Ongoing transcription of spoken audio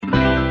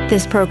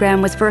This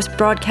program was first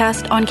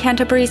broadcast on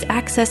Canterbury's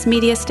access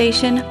media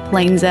station,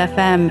 Plains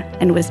FM,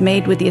 and was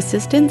made with the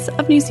assistance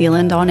of New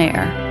Zealand On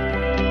Air.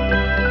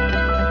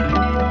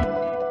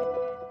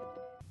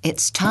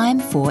 It's time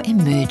for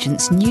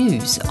Emergence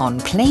News on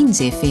Plains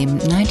FM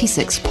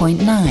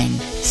 96.9,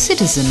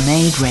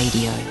 citizen-made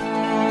radio.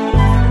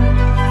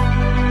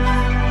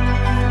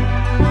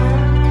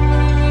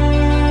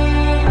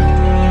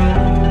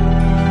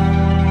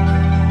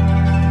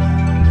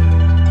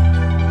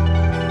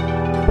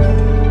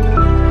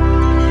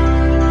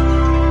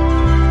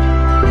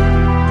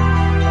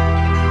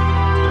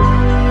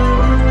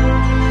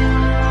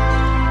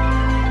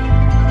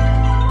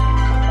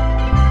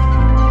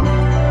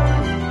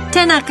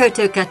 Tēnā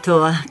koutou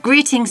katoa.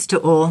 Greetings to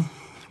all.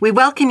 We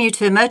welcome you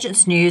to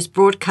Emergence News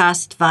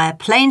broadcast via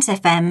Plains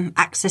FM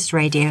Access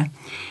Radio,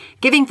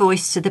 giving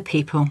voice to the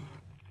people.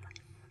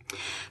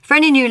 For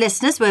any new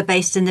listeners, we're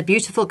based in the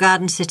beautiful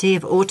garden city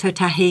of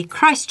Ōtautahi,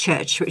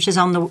 Christchurch, which is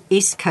on the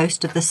east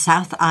coast of the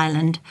South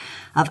Island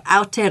of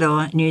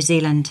Aotearoa, New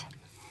Zealand.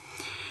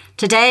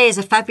 Today is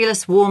a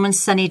fabulous warm and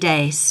sunny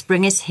day.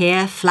 Spring is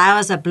here,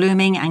 flowers are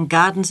blooming and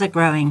gardens are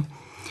growing.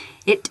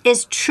 It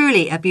is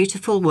truly a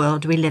beautiful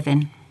world we live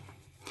in.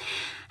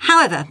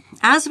 However,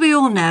 as we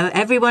all know,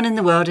 everyone in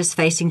the world is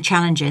facing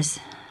challenges.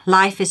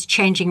 Life is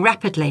changing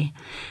rapidly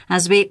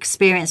as we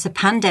experience a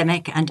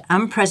pandemic and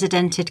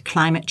unprecedented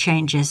climate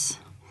changes.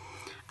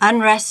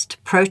 Unrest,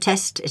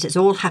 protest, it is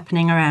all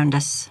happening around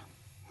us.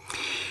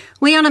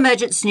 We on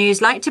Emergence News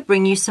like to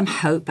bring you some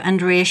hope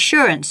and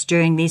reassurance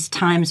during these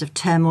times of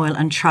turmoil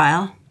and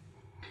trial.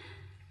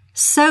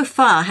 So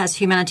far has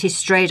humanity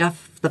strayed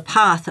off the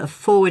path of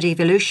forward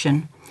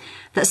evolution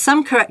that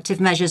some corrective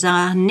measures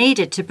are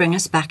needed to bring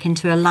us back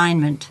into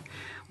alignment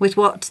with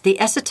what the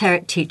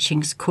esoteric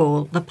teachings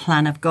call the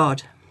plan of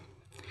God.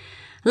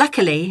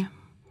 Luckily,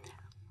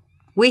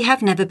 we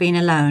have never been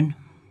alone.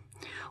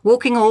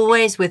 Walking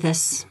always with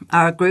us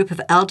are a group of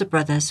elder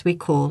brothers we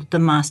call the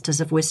Masters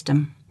of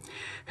Wisdom,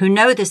 who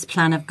know this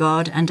plan of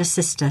God and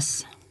assist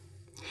us.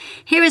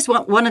 Here is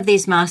what one of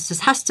these masters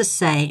has to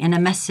say in a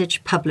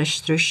message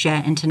published through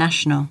Share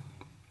International.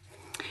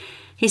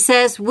 He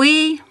says,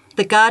 "We,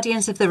 the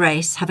guardians of the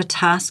race, have a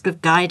task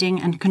of guiding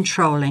and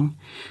controlling,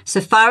 so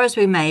far as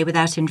we may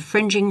without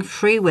infringing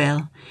free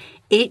will,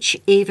 each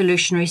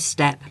evolutionary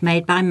step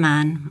made by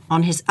man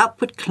on his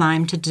upward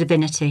climb to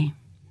divinity.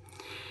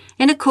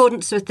 In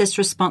accordance with this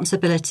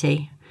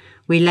responsibility,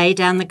 we lay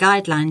down the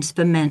guidelines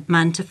for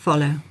man to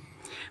follow.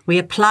 We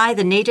apply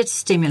the needed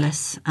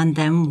stimulus and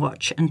then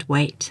watch and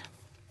wait."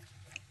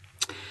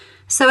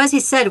 So as he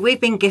said,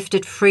 we've been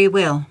gifted free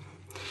will.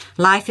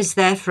 Life is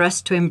there for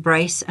us to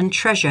embrace and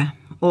treasure,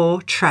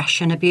 or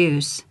trash and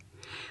abuse.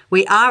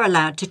 We are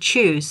allowed to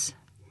choose.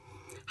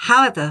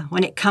 However,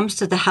 when it comes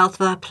to the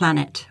health of our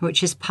planet,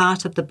 which is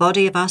part of the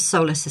body of our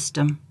solar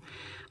system,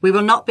 we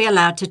will not be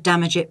allowed to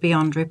damage it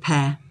beyond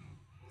repair.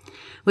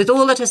 With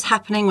all that is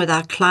happening with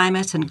our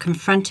climate and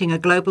confronting a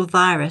global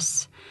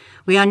virus,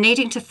 we are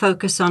needing to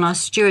focus on our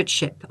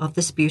stewardship of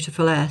this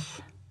beautiful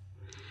earth.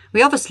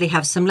 We obviously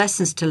have some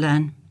lessons to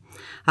learn.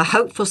 A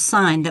hopeful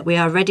sign that we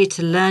are ready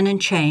to learn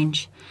and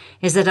change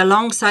is that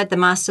alongside the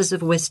Masters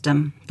of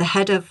Wisdom, the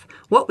head of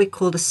what we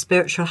call the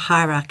spiritual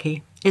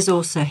hierarchy is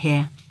also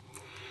here.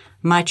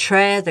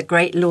 Maitreya, the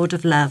great Lord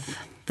of Love,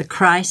 the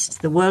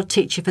Christ, the world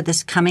teacher for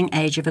this coming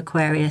age of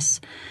Aquarius,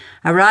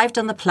 arrived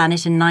on the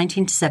planet in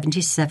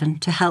 1977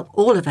 to help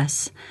all of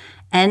us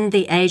end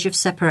the age of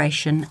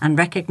separation and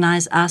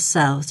recognize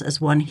ourselves as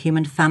one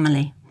human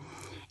family,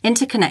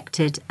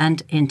 interconnected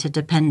and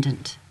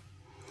interdependent.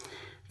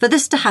 For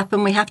this to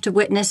happen, we have to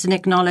witness and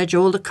acknowledge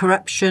all the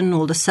corruption,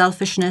 all the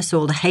selfishness,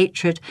 all the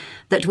hatred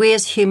that we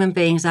as human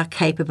beings are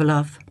capable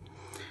of.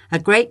 A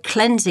great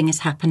cleansing is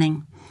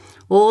happening.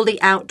 All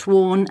the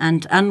outworn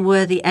and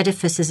unworthy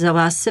edifices of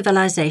our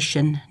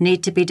civilization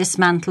need to be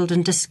dismantled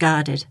and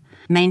discarded,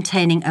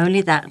 maintaining only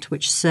that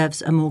which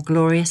serves a more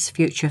glorious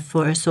future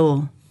for us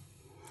all.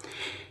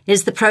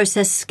 Is the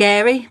process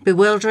scary,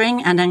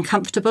 bewildering and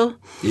uncomfortable?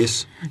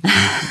 Yes.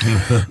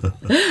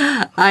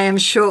 I am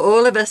sure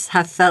all of us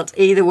have felt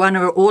either one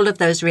or all of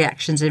those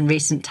reactions in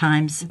recent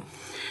times.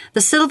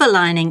 The silver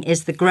lining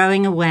is the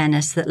growing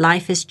awareness that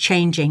life is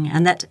changing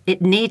and that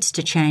it needs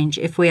to change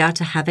if we are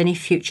to have any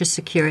future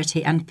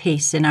security and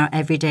peace in our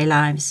everyday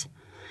lives.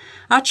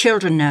 Our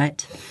children know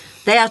it.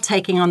 They are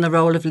taking on the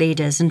role of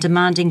leaders and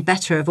demanding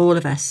better of all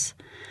of us.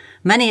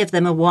 Many of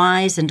them are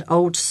wise and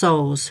old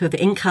souls who have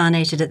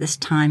incarnated at this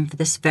time for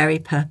this very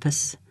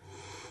purpose.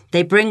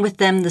 They bring with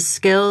them the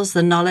skills,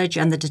 the knowledge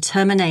and the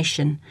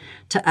determination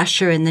to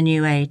usher in the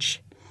new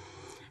age.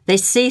 They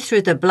see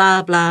through the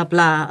blah, blah,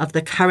 blah of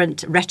the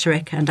current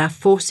rhetoric and are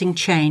forcing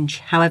change,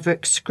 however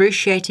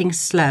excruciating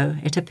slow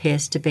it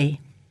appears to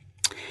be.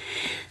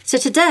 So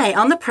today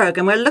on the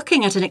programme, we're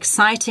looking at an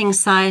exciting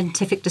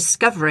scientific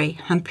discovery,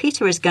 and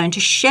Peter is going to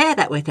share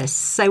that with us.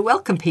 So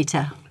welcome,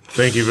 Peter.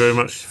 Thank you very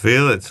much,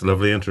 Sophia. That's a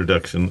lovely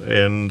introduction.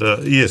 And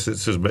yes,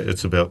 it's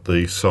about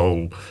the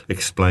soul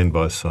explained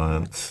by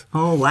science.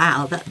 Oh,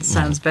 wow. That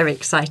sounds very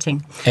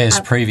exciting. As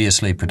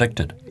previously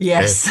predicted.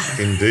 Yes.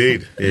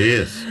 Indeed,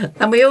 yes.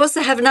 And we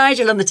also have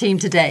Nigel on the team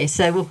today.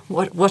 So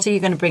what are you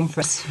going to bring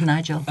for us,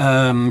 Nigel?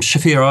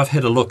 Shafir, I've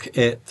had a look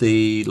at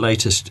the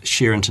latest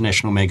Share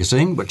International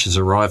magazine, which has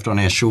arrived on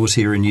our shores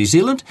here in New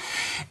Zealand.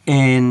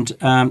 And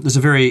there's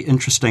a very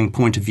interesting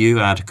point of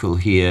view article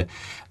here,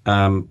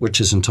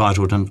 which is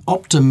entitled An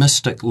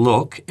Optimistic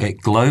Look at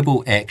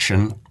Global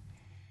Action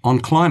on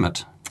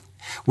Climate,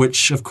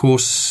 which, of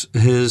course,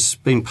 has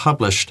been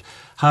published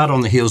hard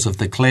on the heels of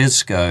the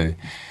Glasgow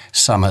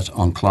Summit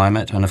on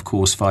Climate and, of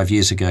course, 5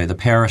 years ago, the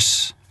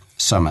Paris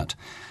Summit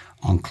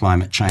on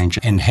climate change,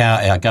 and how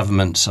our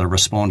governments are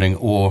responding,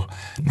 or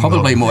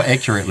probably more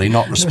accurately,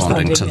 not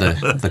responding to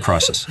the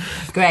crisis.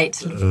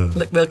 Great.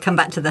 Look, we'll come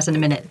back to that in a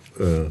minute.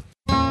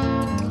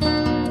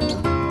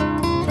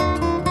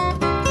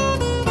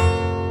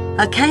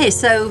 Okay,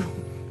 so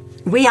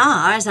we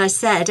are, as I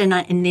said in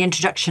the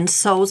introduction,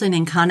 souls in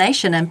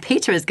incarnation, and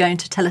Peter is going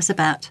to tell us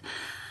about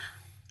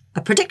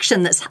a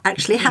prediction that's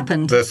actually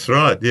happened. That's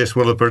right, yes.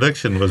 Well, the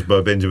prediction was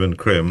by Benjamin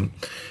Creme,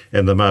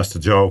 and the Master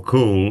Joel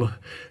Cool,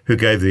 who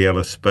gave the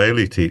Alice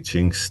Bailey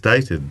teaching,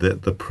 stated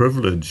that the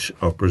privilege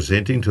of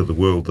presenting to the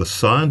world the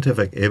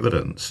scientific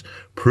evidence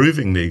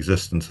proving the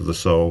existence of the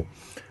soul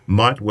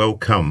might well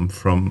come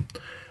from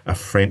a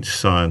French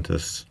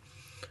scientist.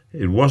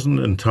 It wasn't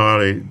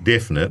entirely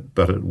definite,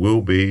 but it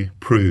will be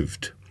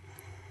proved.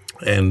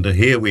 And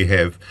here we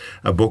have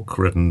a book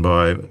written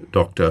by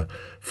Dr.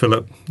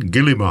 Philip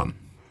Guillemot,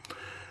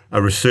 a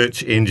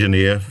research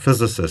engineer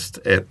physicist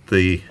at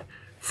the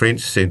French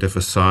Centre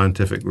for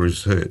Scientific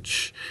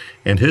Research.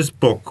 And his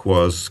book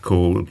is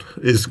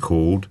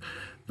called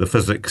The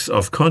Physics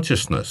of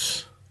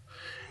Consciousness.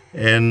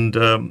 And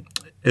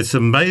it's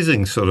an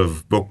amazing sort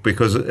of book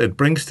because it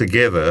brings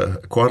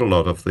together quite a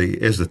lot of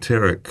the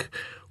esoteric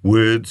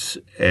words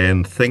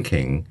and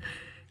thinking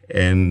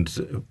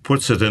and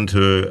puts it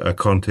into a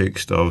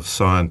context of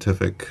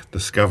scientific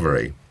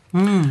discovery.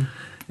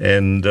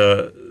 And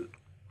a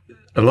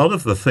lot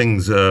of the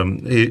things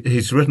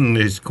he's written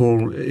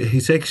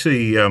he's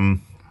actually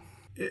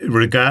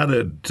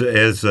regarded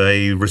as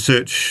a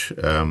research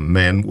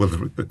man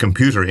with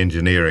computer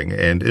engineering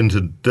and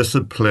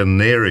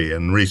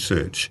interdisciplinary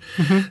research.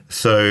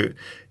 So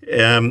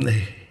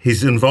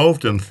he's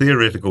involved in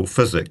theoretical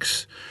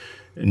physics,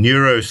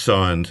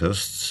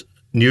 neuroscience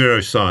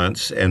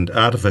and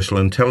artificial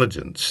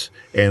intelligence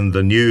and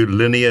the new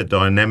linear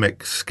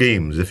dynamic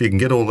schemes. If you can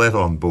get all that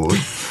on board,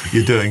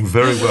 you're doing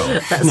very well.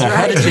 That's right.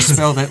 How did you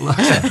spell that?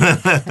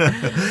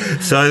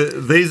 So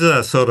these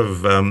are sort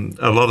of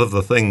a lot of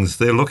the things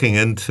they're looking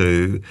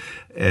into,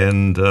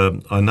 and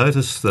I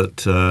noticed that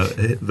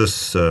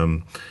this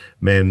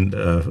man,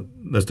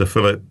 Mr.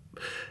 Philip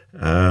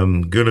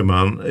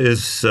Guillemot,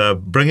 is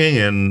bringing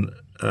in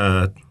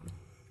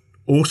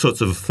all sorts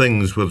of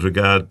things with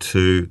regard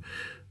to,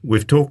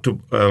 we've talked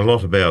a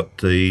lot about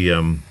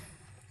the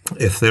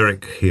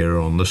etheric here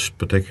on this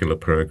particular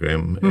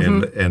program,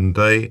 and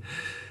they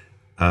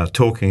are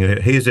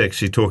talking, he's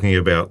actually talking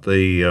about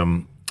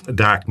the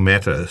dark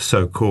matter,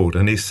 so-called,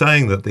 and he's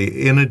saying that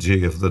the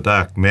energy of the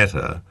dark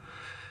matter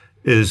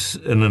is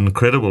an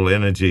incredible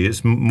energy.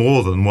 It's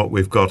more than what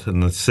we've got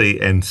in the see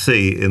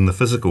in the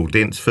physical,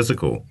 dense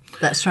physical.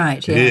 That's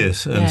right, yeah.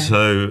 Yes, and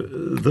so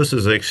this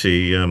is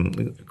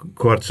actually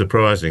quite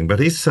surprising.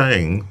 But he's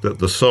saying that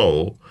the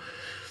soul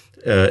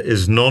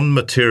is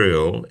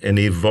non-material and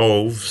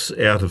evolves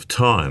out of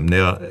time.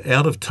 Now,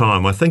 out of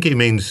time, I think he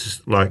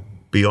means like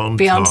beyond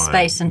time.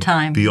 Space and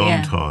time.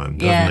 Beyond time,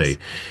 doesn't he?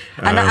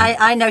 And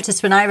I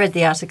noticed when I read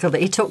the article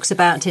that he talks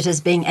about it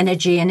as being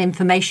energy and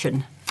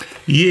information.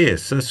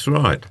 Yes, that's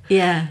right.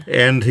 Yeah.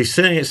 And he's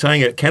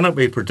saying it cannot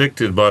be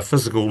predicted by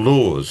physical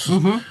laws.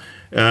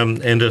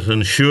 And it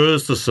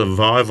ensures the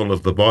survival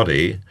of the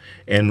body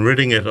and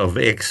ridding it of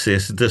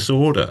excess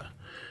disorder.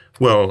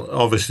 Well,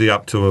 obviously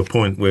up to a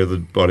point where the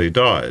body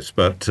dies.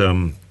 But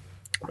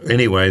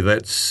anyway,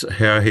 that's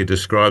how he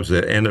describes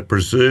it. And it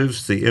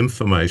preserves the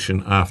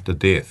information after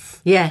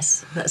death.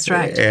 Yes, that's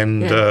right.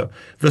 And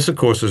this, of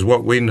course, is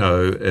what we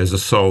know as a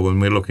soul when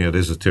we're looking at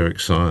esoteric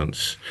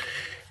science.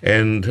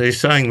 And he's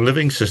saying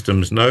living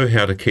systems know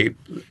how to keep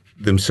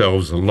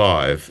themselves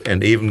alive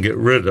and even get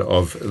rid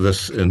of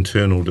this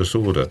internal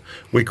disorder.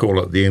 We call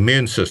it the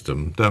immune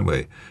system, don't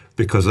we?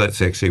 Because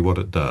that's actually what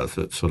it does.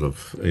 It sort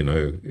of,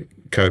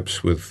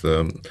 copes with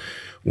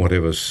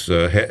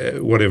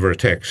whatever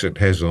attacks it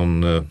has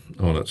on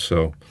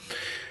itself.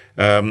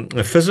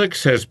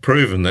 Physics has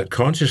proven that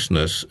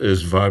consciousness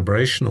is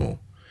vibrational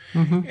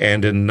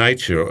and in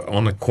nature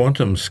on a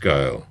quantum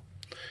scale.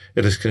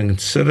 It is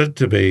considered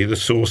to be the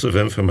source of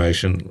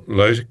information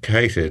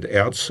located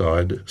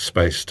outside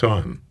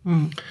space-time.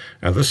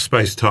 Now, this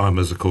space-time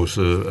is, of course,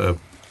 a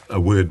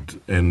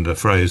word and a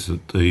phrase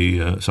that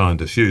the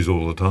scientists use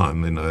all the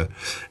time,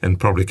 and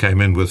probably came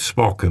in with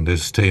Spock and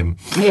his team.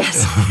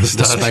 Yes.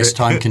 The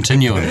space-time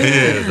continuum.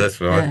 Yeah, that's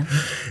right. Yeah.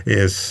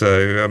 Yes,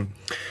 so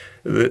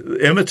The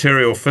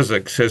immaterial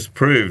physics has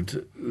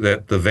proved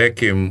that the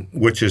vacuum,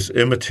 which is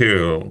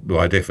immaterial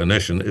by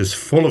definition, is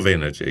full of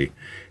energy.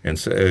 And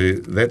so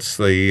that's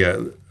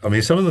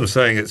some of them are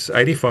saying it's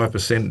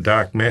 85%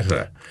 dark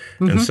matter.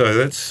 Mm-hmm. And so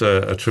that's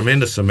a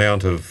tremendous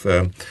amount of,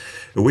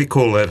 we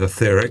call that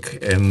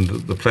etheric, and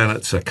the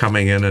planets are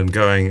coming in and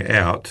going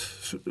out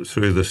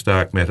through this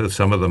dark matter.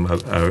 Some of them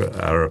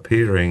are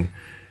appearing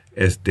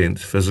as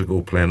dense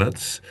physical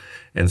planets,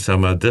 and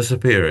some are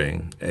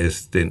disappearing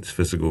as dense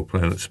physical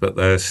planets, but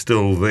they're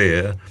still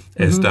there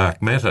as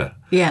dark matter.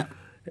 Yeah.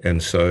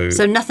 And so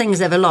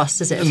nothing's ever lost,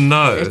 is it?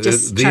 No, it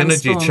just the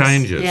energy transforms.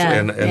 changes,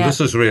 and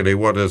this is really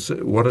what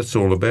it's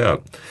all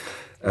about.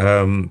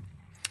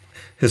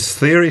 His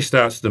theory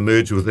starts to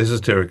merge with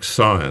esoteric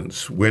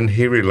science when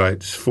he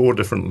relates 4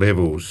 different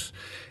levels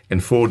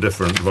and 4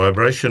 different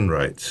vibration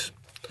rates.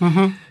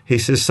 Mm-hmm. He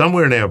says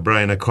somewhere in our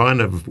brain a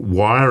kind of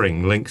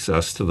wiring links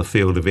us to the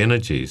field of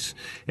energies.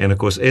 And of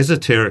course,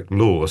 esoteric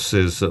law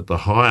says that the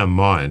higher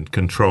mind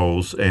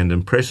controls and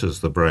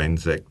impresses the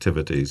brain's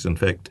activities. In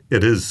fact,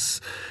 it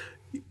is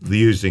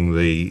using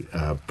the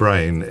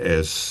brain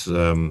as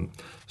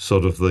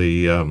sort of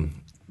the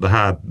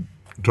hard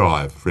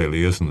drive,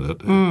 really, isn't it?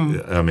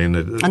 Mm. I mean,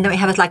 and then we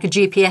have it like a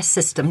GPS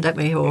system, don't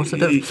we? Or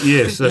sort of.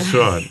 Yes, that's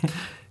right.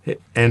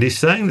 And he's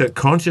saying that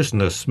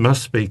consciousness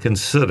must be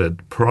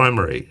considered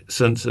primary,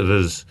 since there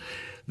is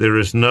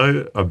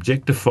no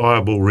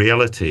objectifiable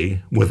reality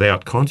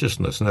without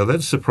consciousness. Now,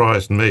 that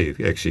surprised me,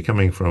 actually,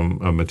 coming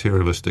from a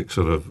materialistic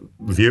sort of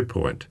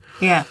viewpoint.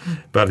 Yeah.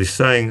 But he's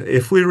saying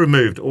if we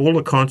removed all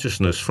the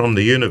consciousness from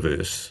the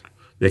universe,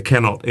 there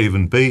cannot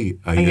even be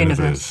a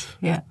universe.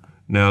 Yeah.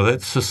 Now,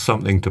 that's just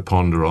something to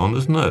ponder on,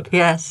 isn't it?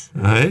 Yes.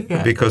 Hey?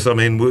 Yeah. Because, I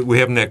mean, we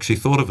haven't actually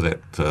thought of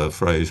that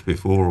phrase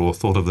before or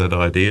thought of that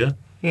idea.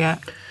 Yeah.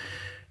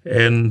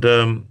 And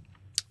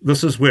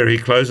this is where he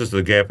closes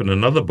the gap in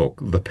another book,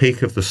 The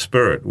Peak of the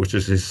Spirit, which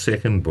is his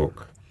second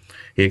book.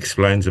 He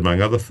explains,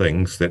 among other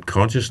things, that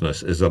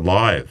consciousness is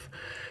alive,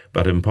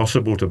 but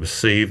impossible to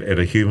perceive at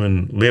a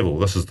human level.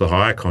 This is the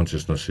higher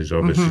consciousness he's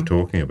obviously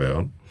talking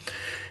about.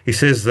 He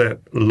says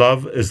that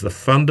love is the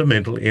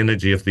fundamental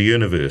energy of the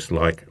universe,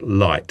 like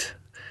light.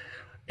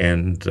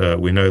 And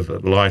we know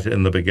that light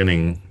in the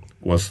beginning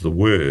was the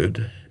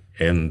Word,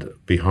 and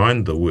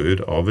behind the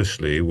Word,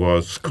 obviously,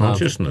 was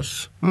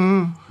consciousness.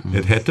 Mm.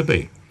 It had to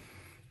be.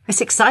 It's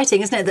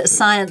exciting, isn't it, that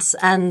science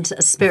and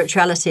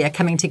spirituality are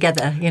coming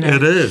together, you know?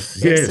 It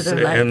is, yes. Sort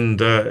of like...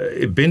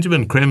 And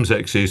Benjamin Krem's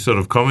actually sort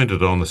of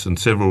commented on this in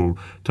several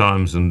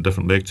times in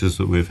different lectures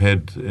that we've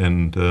had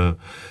and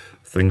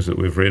things that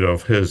we've read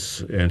of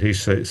his. And he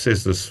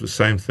says this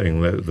same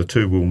thing, that the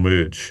two will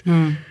merge.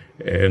 Mm.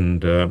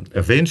 And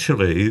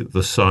eventually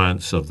the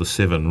science of the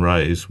 7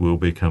 rays will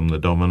become the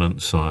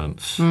dominant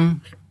science. Mm.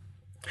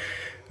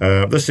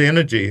 This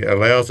energy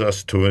allows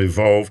us to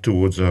evolve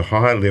towards a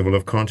higher level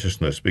of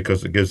consciousness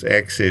because it gives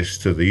access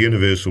to the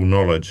universal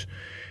knowledge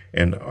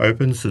and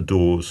opens the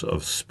doors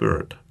of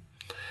spirit.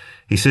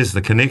 He says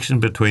the connection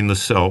between the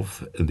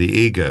self and the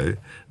ego.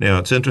 Now,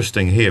 it's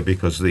interesting here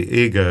because the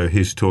ego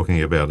he's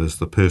talking about is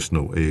the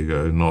personal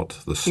ego,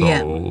 not the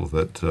soul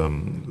that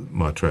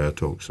Maitreya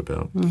talks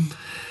about,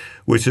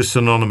 which is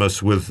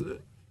synonymous with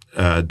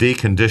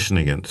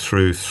deconditioning it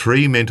through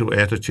 3 mental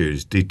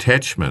attitudes: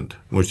 detachment,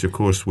 which of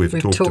course we've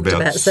talked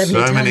about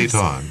so many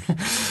times,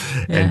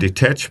 and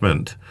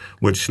detachment,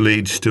 which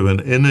leads to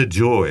an inner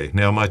joy.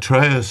 Now,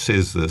 Maitreya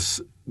says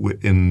this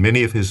in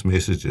many of his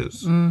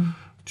messages.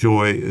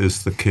 Joy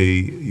is the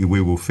key. We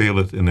will feel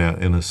it in our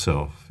inner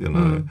self, you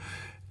know,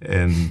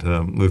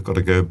 and we've got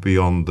to go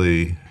beyond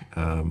the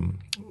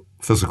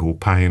physical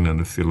pain, and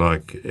if you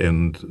like,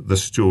 and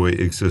this joy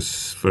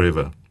exists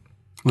forever.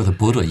 Well, the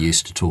Buddha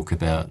used to talk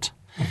about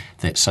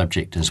that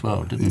subject as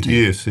well, didn't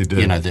he? Yes, he did.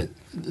 You know,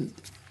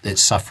 that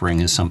suffering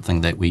is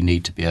something that we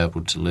need to be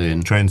able to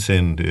learn.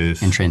 Transcend,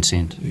 yes. And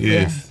transcend.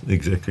 Yes,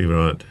 exactly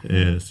right,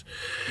 yes.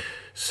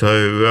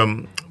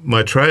 So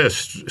Maitreya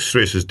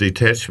stresses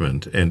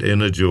detachment and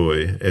inner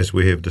joy, as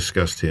we have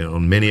discussed here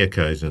on many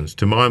occasions.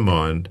 To my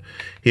mind,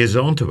 he is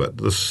onto it.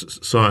 This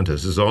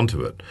scientist is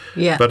onto it.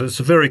 Yeah. But it's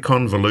a very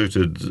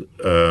convoluted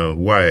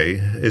way.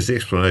 His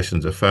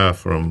explanations are far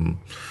from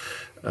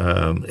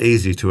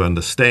easy to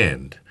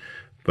understand.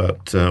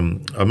 But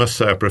I must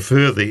say I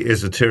prefer the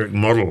esoteric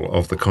model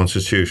of the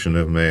constitution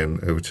of man,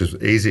 which is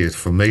easier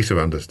for me to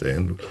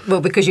understand. Well,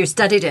 because you've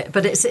studied it.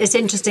 But it's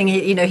interesting,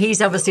 you know, he's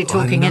obviously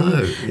talking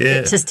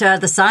to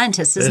other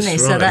scientists, isn't he? Right.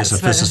 So that's He's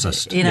a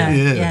physicist. You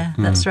know,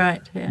 that's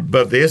right. Yeah.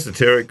 But the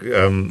esoteric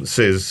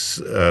says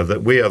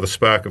that we are the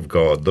spark of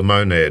God, the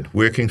monad,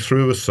 working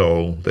through a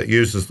soul that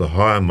uses the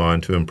higher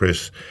mind to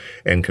impress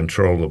and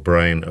control the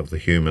brain of the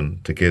human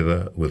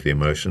together with the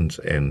emotions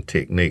and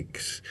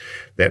techniques.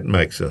 That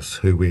makes us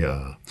who we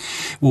are.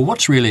 Well,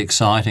 what's really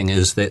exciting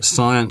is that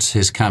science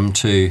has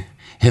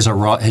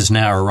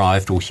now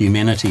arrived, or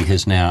humanity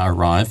has now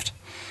arrived,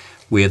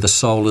 where the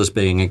soul is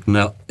being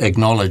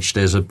acknowledged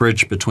as a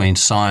bridge between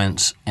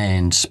science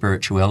and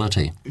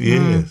spirituality.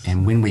 Yes.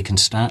 And when we can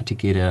start to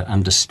get our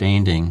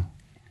understanding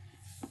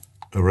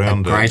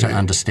around greater that.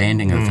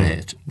 understanding of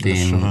that,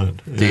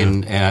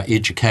 then right. our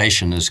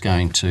education is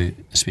going to,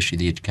 especially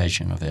the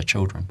education of our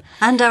children,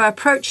 and our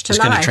approach to is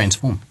life. going to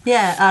transform.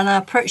 Yeah, and our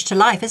approach to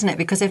life, isn't it?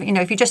 Because if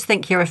you just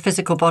think you're a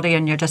physical body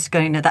and you're just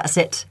going, that's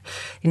it,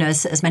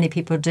 as many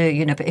people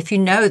do, but if you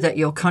know that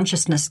your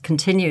consciousness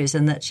continues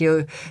and that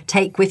you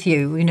take with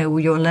you,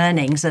 your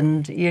learnings,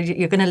 and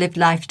you're going to live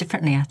life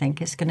differently, I think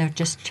it's going to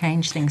just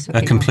change things for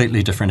people. A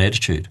completely different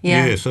attitude.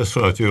 Yeah. Yes, that's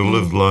right. You'll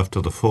live life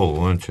to the full,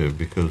 won't you?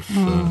 Because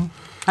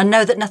and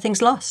know that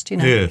nothing's lost,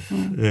 Yes,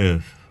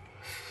 yes.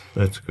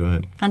 That's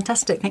great.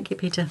 Fantastic. Thank you,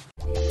 Peter.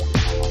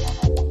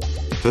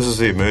 This is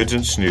the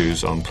Emergence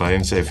News on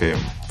Plains FM.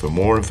 For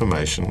more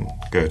information,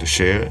 go to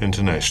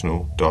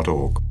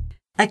shareinternational.org.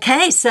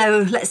 Okay,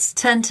 so let's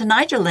turn to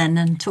Nigel then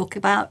and talk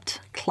about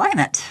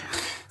climate.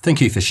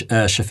 Thank you,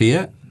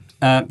 Shafia.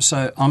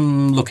 So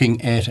I'm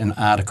looking at an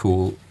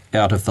article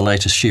out of the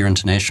latest Share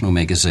International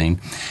magazine,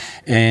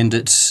 and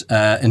it's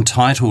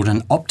entitled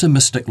An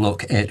Optimistic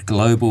Look at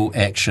Global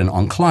Action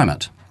on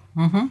Climate.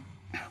 Mm-hmm.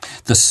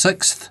 The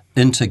 6th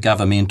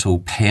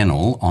Intergovernmental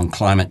Panel on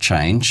Climate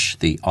Change,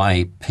 the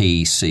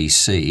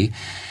IPCC,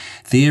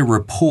 their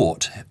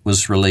report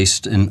was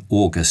released in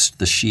August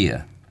this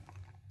year.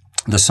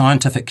 The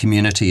scientific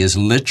community is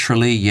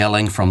literally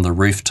yelling from the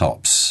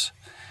rooftops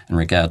in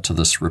regard to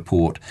this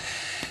report.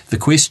 The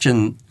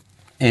question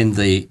and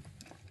the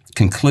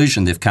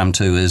conclusion they've come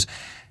to is,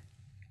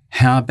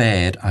 how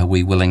bad are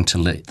we willing to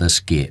let this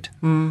get?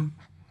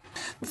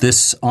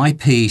 This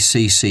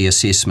IPCC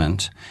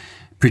assessment,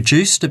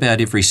 produced about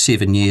every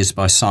 7 years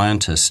by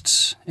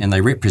scientists, and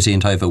they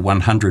represent over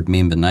 100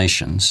 member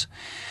nations,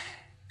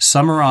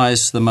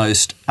 summarise the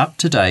most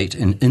up-to-date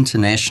and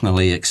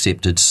internationally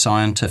accepted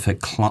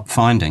scientific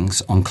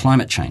findings on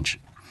climate change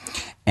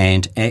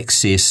and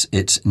access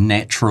its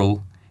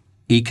natural,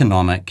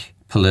 economic,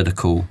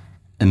 political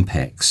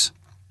impacts.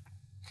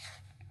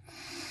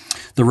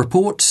 The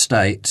report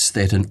states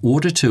that in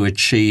order to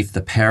achieve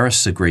the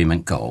Paris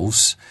Agreement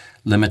goals,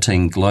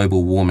 limiting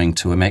global warming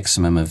to a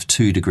maximum of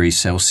 2 degrees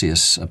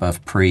Celsius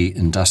above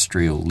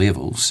pre-industrial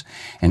levels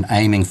and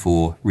aiming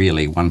for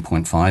really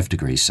 1.5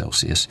 degrees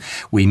Celsius,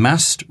 we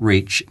must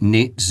reach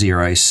net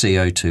zero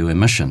CO2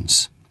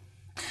 emissions.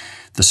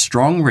 The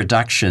strong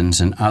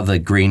reductions in other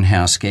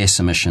greenhouse gas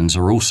emissions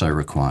are also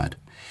required,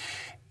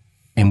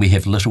 and we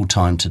have little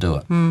time to do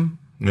it.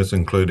 That's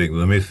including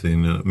the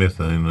methane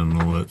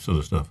and all that sort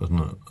of stuff, isn't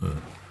it?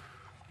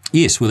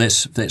 Yes, well,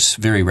 that's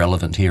very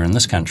relevant here in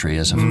this country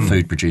as a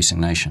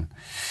food-producing nation.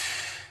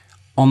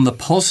 On the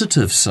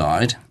positive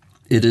side,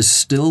 it is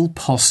still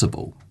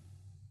possible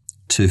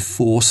to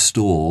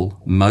forestall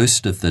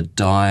most of the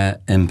dire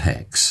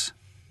impacts.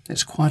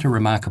 That's quite a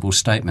remarkable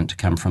statement to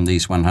come from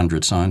these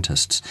 100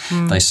 scientists.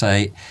 They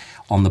say,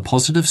 on the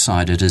positive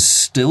side, it is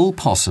still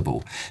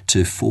possible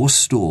to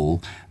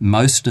forestall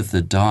most of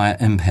the dire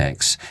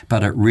impacts,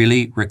 but it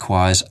really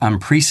requires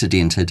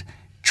unprecedented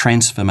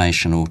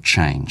transformational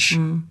change.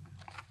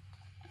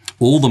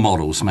 All the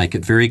models make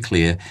it very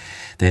clear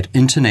that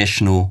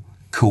international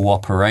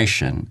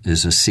cooperation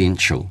is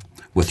essential,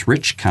 with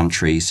rich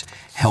countries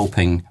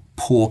helping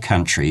poor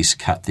countries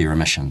cut their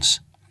emissions.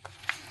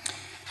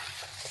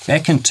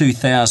 Back in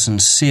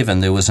 2007,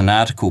 there was an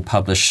article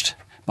published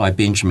by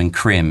Benjamin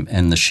Creme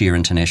in the Share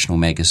International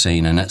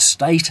magazine, and it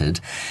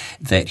stated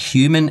that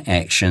human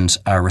actions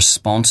are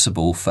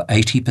responsible for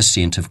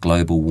 80% of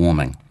global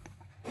warming.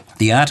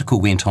 The article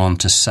went on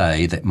to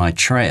say that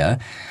Maitreya,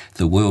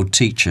 the World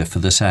Teacher for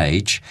this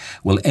age,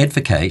 will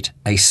advocate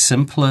a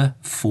simpler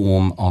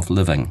form of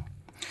living,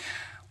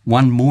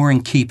 one more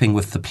in keeping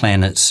with the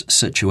planet's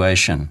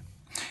situation.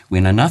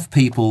 When enough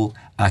people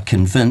are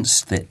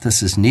convinced that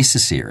this is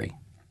necessary,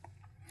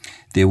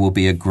 there will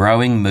be a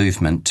growing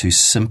movement to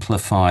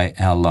simplify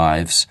our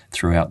lives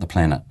throughout the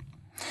planet.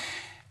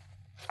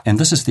 And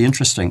this is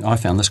I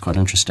found this quite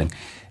interesting.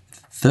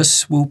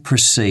 This will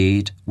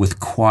proceed with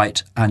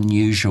quite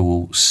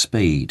unusual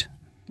speed.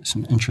 It's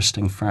an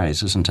interesting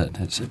phrase, isn't it?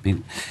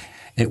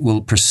 It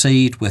will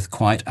proceed with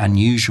quite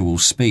unusual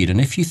speed. And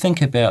if you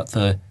think about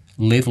the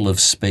level of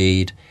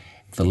speed,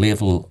 the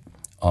level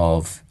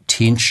of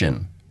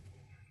tension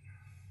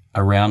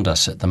around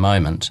us at the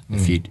moment,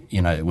 if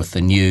with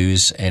the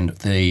news and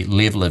the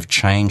level of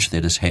change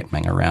that is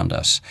happening around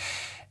us,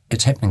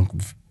 it's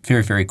happening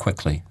very, very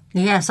quickly.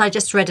 Yes, I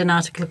just read an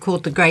article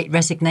called The Great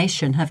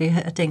Resignation. Have you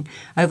heard? I think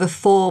over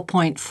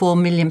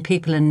 4.4 million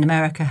people in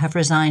America have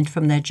resigned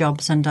from their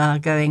jobs and are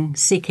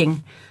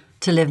seeking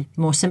to live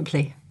more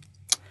simply.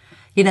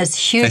 There's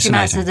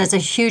a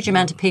huge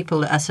amount of people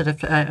that are sort of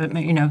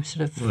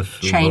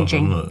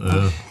changing.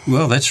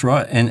 Well, that's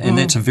right, and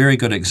that's a very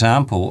good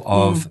example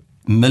of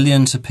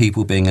millions of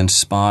people being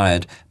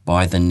inspired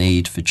by the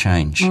need for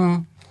change.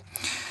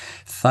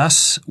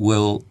 Thus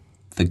will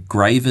the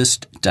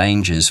gravest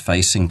dangers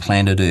facing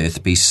planet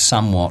Earth be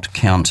somewhat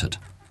countered.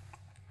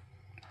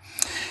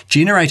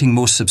 Generating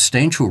more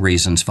substantial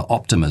reasons for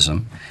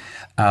optimism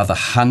are the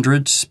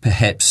hundreds,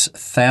 perhaps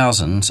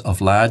thousands,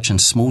 of large and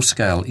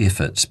small-scale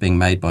efforts being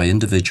made by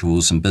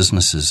individuals and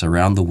businesses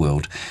around the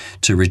world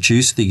to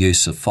reduce the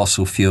use of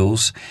fossil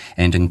fuels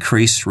and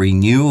increase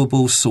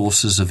renewable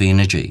sources of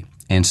energy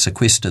and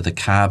sequester the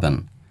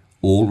carbon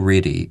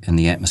already in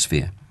the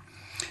atmosphere.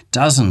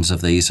 Dozens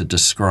of these are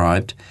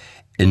described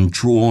in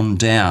Drawn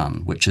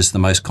Down, which is the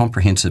most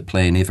comprehensive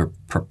plan ever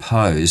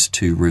proposed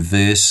to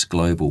reverse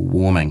global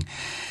warming.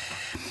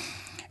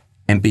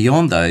 And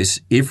beyond those,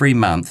 every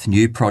month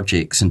new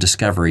projects and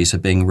discoveries are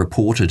being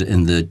reported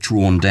in the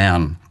Drawn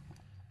Down,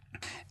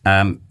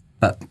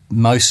 but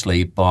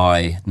mostly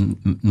by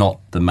not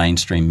the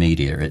mainstream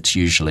media. It's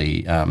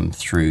usually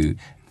through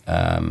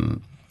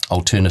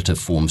alternative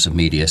forms of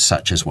media,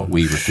 such as what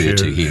we refer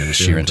to here as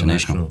Share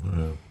International.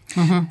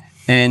 Yeah. Mm-hmm.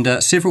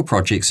 And several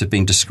projects have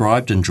been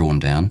described and drawn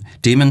down,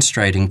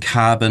 demonstrating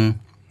carbon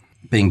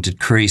being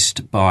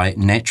decreased by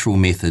natural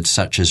methods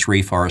such as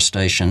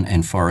reforestation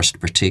and forest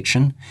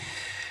protection,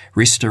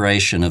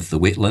 restoration of the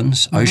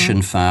wetlands,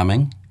 ocean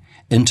farming,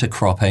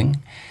 intercropping,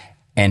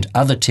 and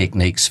other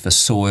techniques for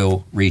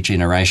soil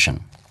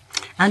regeneration.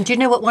 And do you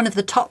know what one of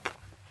the top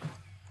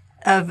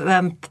of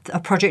a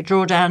Project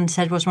Drawdown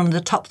said was one of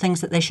the top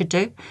things that they should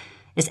do?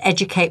 Is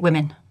educate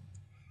women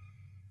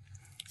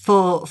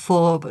to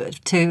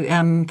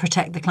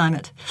protect the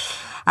climate.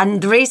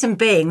 And the reason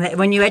being that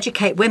when you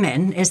educate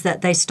women is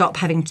that they stop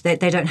they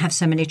don't have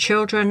so many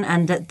children,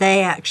 and that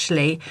they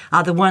actually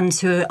are the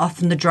ones who are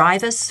often the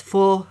drivers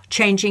for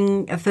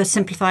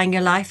simplifying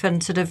your life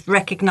and sort of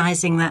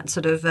recognising that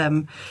sort of,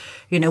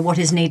 what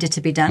is needed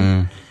to be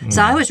done.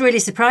 So I was really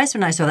surprised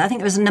when I saw that. I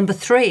think it was number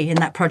 3 in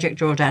that Project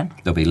Drawdown.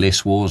 There'll be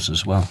less wars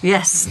as well.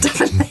 Yes,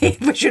 definitely.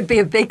 Which would be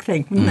a big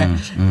thing, wouldn't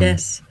it?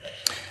 Yes.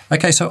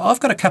 Okay, so I've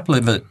got a couple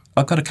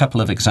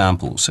of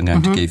examples I'm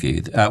going to give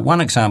you. One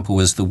example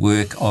is the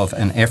work of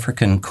an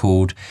African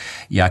called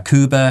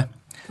Yakuba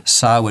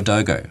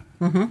Sawadogo.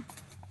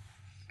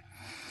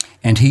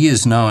 And he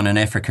is known in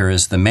Africa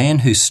as the man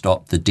who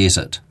stopped the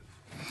desert.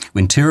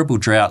 When terrible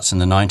droughts in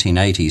the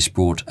 1980s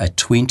brought a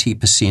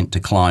 20%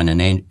 decline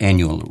in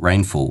annual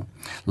rainfall,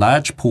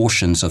 large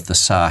portions of the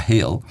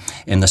Sahel,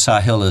 and the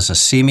Sahel is a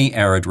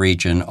semi-arid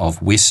region of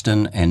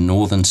western and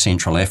northern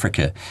Central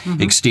Africa,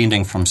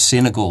 extending from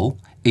Senegal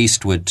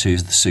eastward to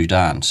the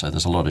Sudan, so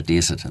there's a lot of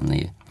desert in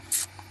there.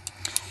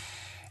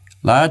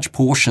 Large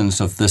portions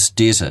of this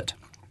desert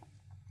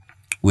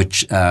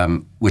which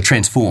were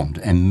transformed,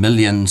 and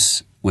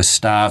millions were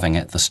starving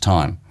at this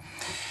time.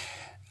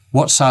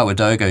 What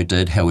Sawadogo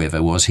did,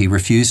 however, was he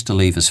refused to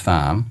leave his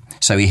farm,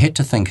 so he had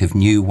to think of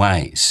new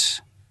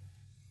ways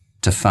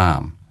to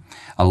farm.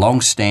 A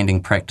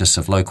long-standing practice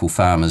of local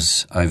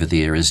farmers over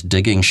there is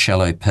digging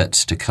shallow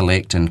pits to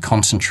collect and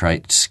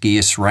concentrate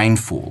scarce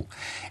rainfall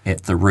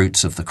at the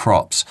roots of the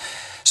crops.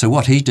 So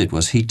what he did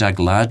was he dug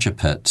larger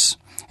pits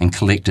and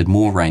collected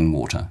more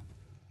rainwater.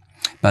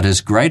 But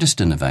his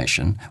greatest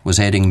innovation was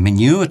adding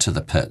manure to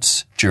the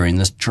pits during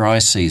this dry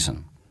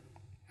season.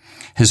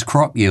 His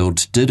crop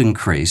yields did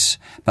increase,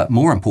 but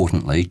more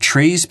importantly,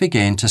 trees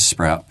began to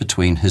sprout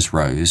between his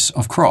rows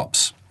of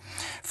crops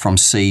from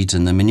seeds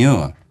in the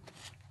manure.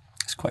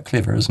 It's quite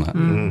clever, isn't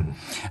it?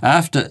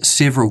 After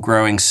several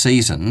growing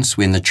seasons,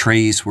 when the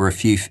trees were a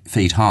few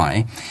feet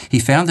high, he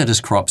found that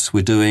his crops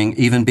were doing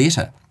even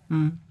better.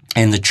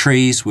 And the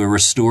trees were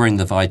restoring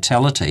the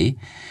vitality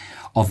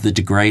of the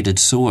degraded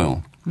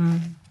soil.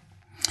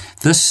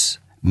 This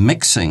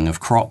mixing of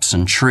crops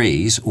and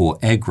trees, or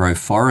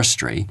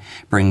agroforestry,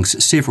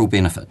 brings several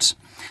benefits.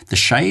 The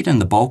shade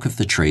and the bulk of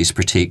the trees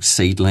protect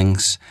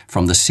seedlings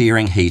from the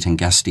searing heat and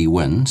gusty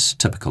winds,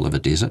 typical of a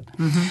desert.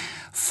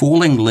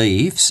 Falling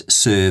leaves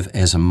serve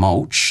as a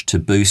mulch to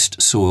boost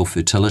soil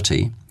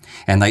fertility,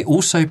 and they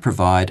also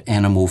provide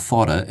animal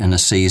fodder in a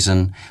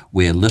season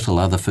where little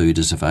other food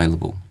is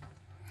available.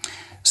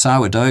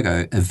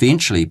 Sawadogo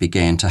eventually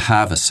began to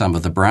harvest some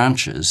of the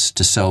branches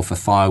to sell for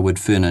firewood,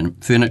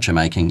 furniture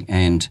making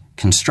and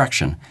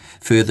construction,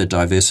 further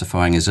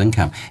diversifying his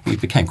income. He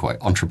became quite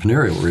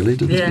entrepreneurial, really,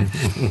 didn't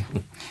he?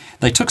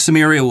 They took some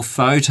aerial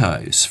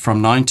photos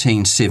from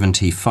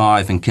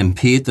 1975 and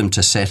compared them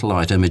to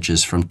satellite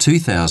images from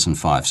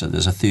 2005, so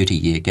there's a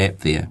 30-year gap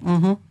there.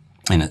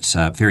 And it's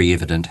very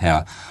evident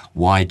how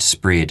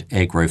widespread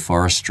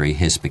agroforestry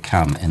has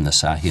become in the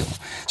Sahel.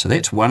 So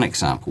that's one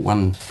example,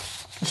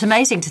 It's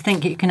amazing to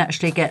think you can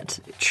actually get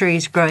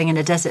trees growing in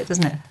a desert,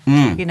 isn't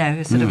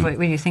it? Sort of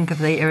when you think of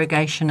the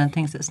irrigation and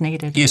things that's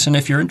needed. Yes, and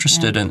if you're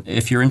interested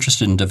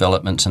in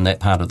developments in that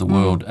part of the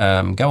world,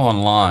 go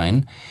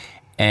online,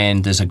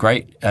 and there's a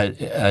great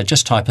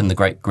just type in the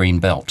Great Green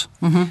Belt,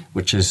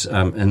 which is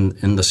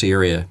in this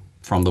area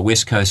from the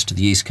west coast to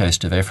the east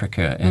coast of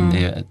Africa,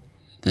 and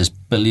there's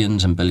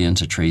billions and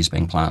billions of trees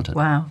being planted.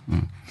 Wow.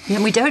 Yeah,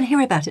 and we don't hear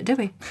about it, do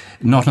we?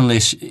 Not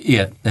unless,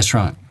 that's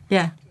right.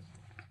 Yeah.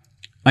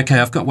 Okay,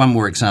 I've got one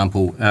more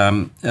example.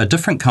 A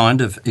different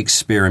kind of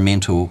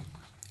experimental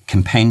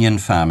companion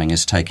farming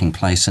is taking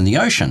place in the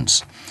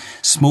oceans.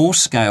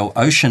 Small-scale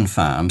ocean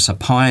farms are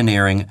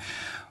pioneering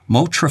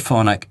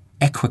multiphonic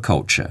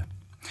aquaculture,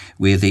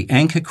 where the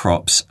anchor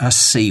crops are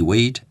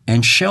seaweed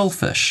and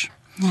shellfish.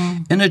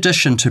 In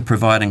addition to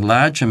providing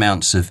large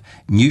amounts of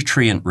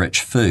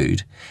nutrient-rich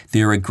food,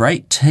 they're a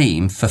great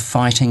team for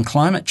fighting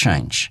climate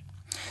change.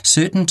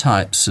 Certain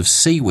types of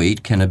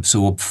seaweed can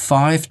absorb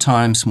 5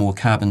 times more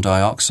carbon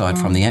dioxide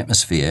from the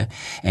atmosphere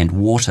and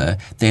water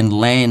than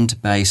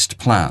land-based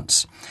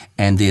plants,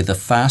 and they're the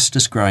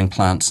fastest-growing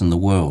plants in the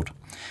world.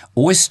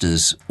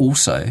 Oysters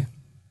also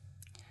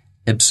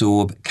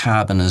absorb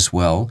carbon as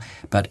well,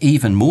 but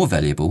even more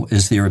valuable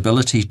is their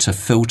ability to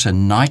filter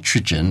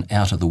nitrogen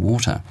out of the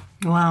water.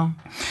 Wow.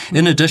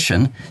 In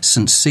addition,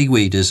 since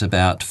seaweed is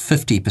about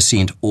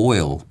 50%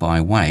 oil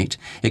by weight,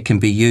 it can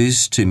be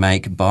used to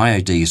make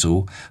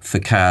biodiesel for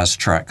cars,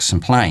 trucks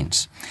and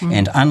planes.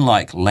 And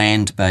unlike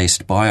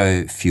land-based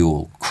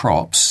biofuel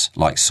crops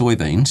like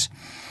soybeans,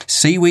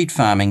 seaweed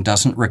farming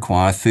doesn't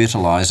require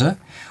fertiliser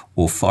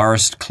or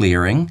forest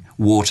clearing,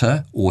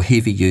 water or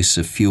heavy use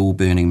of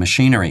fuel-burning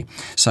machinery.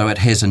 So it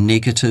has a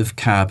negative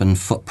carbon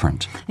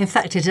footprint. In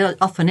fact, it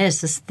often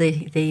is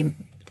the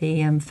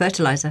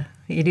fertiliser.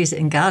 You'd use it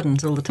in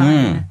gardens all the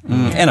time.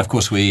 And of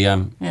course,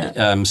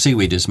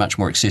 seaweed is much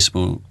more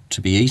accessible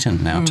to be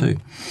eaten now too.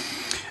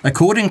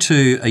 According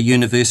to a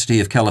University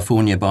of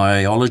California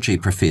biology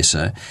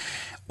professor,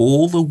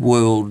 all the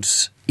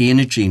world's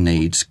energy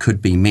needs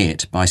could be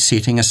met by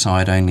setting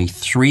aside only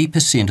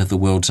 3% of the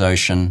world's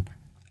ocean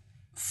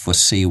for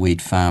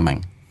seaweed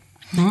farming.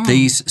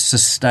 These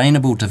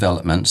sustainable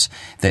developments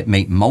that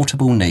meet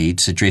multiple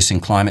needs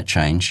addressing climate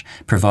change,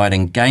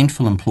 providing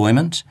gainful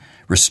employment,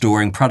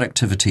 restoring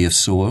productivity of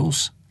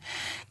soils,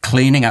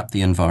 cleaning up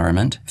the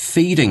environment,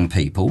 feeding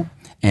people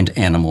and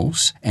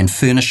animals, and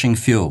furnishing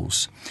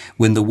fuels.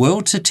 When the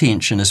world's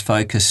attention is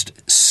focused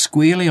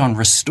squarely on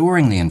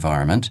restoring the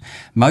environment,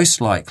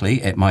 most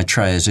likely at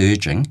Maitreya's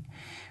urging,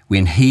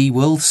 when he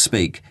will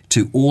speak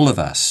to all of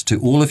us, to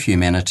all of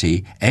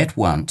humanity at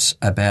once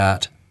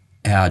about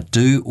our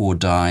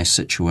do-or-die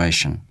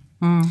situation.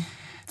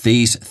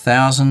 These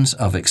thousands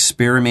of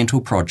experimental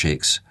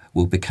projects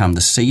will become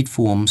the seed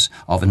forms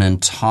of an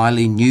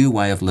entirely new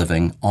way of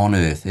living on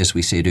Earth, as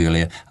we said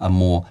earlier, a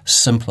more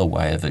simpler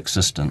way of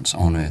existence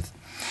on Earth.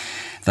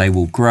 They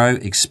will grow,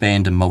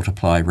 expand and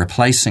multiply,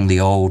 replacing the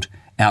old,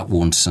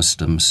 outworn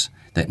systems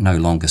that no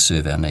longer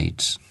serve our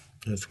needs.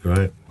 That's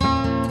great.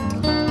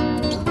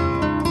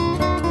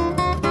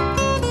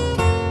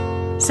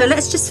 So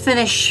let's just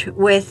finish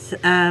with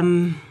a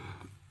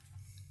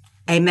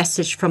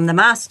message from the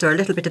Master, a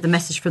little bit of the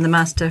message from the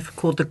Master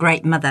called The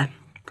Great Mother.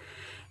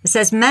 It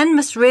says, men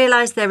must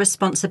realise their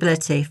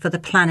responsibility for the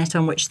planet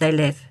on which they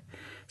live.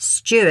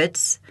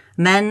 Stewards,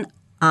 men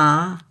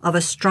are of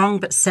a strong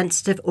but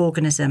sensitive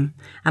organism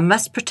and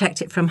must protect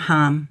it from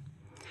harm.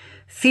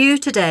 Few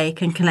today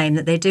can claim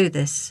that they do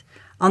this.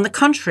 On the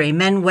contrary,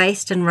 men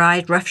waste and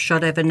ride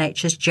roughshod over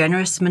nature's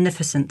generous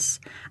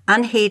magnificence,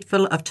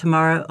 unheedful of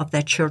tomorrow of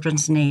their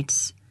children's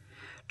needs.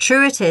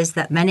 True it is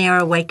that many are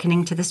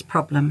awakening to this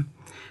problem,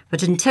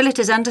 but until it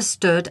is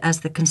understood as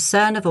the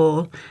concern of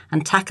all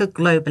and tackled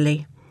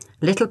globally,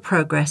 little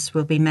progress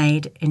will be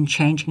made in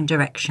changing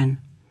direction.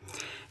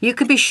 You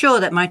can be sure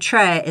that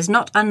Maitreya is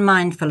not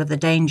unmindful of the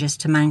dangers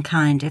to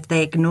mankind if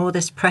they ignore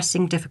this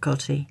pressing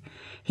difficulty.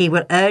 He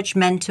will urge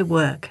men to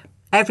work,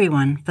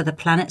 everyone, for the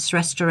planet's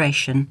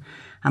restoration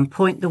and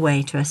point the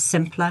way to a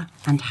simpler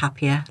and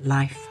happier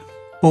life.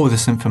 All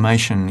this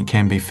information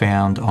can be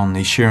found on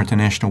the Share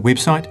International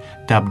website,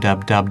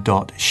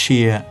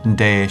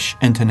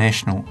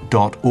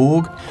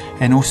 www.share-international.org,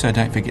 and also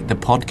don't forget the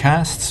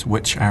podcasts,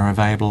 which are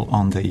available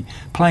on the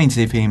Plains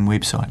FM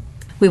website.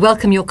 We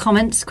welcome your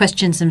comments,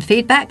 questions and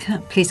feedback.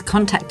 Please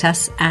contact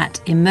us at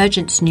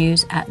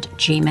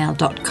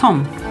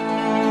emergencenews@gmail.com.